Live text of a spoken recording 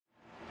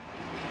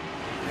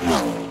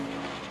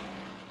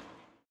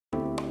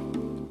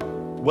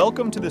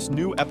Welcome to this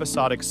new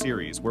episodic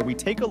series where we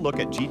take a look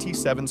at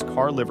GT7's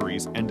car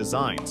liveries and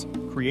designs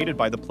created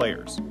by the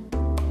players.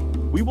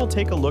 We will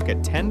take a look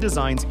at 10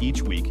 designs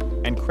each week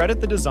and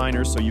credit the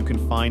designers so you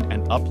can find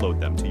and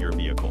upload them to your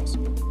vehicles.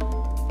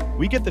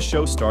 We get the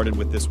show started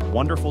with this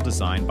wonderful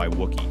design by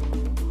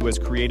Wookie, who has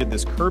created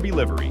this Kirby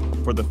livery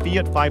for the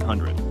Fiat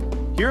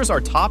 500. Here's our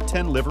top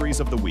 10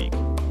 liveries of the week.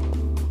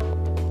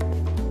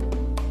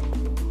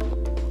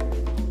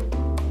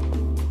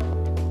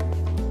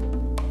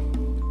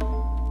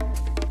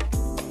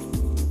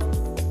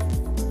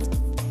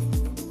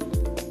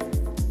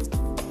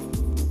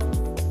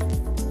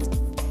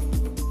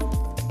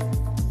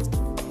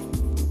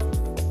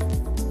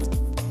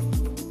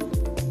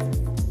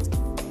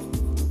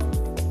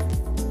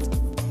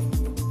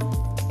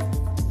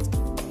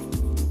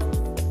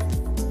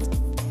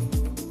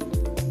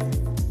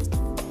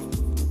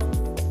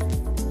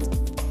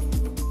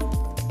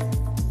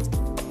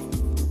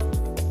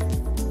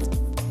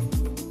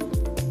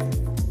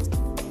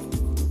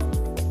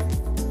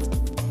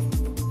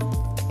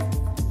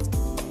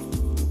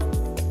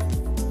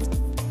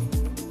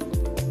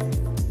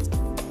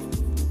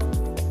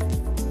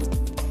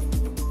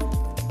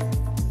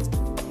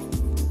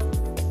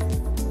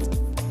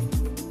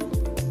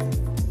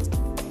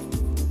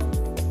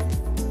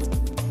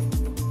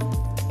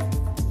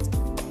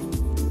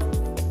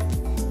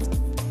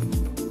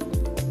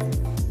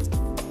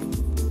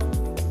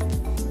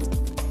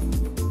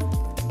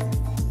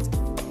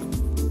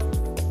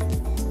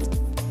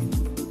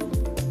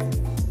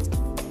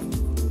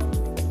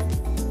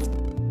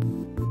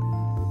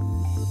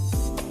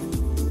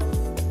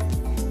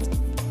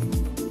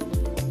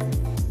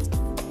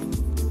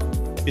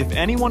 If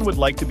anyone would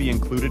like to be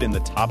included in the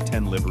top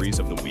 10 liveries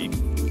of the week,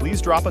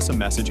 please drop us a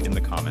message in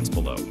the comments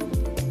below.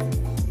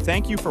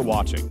 Thank you for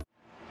watching.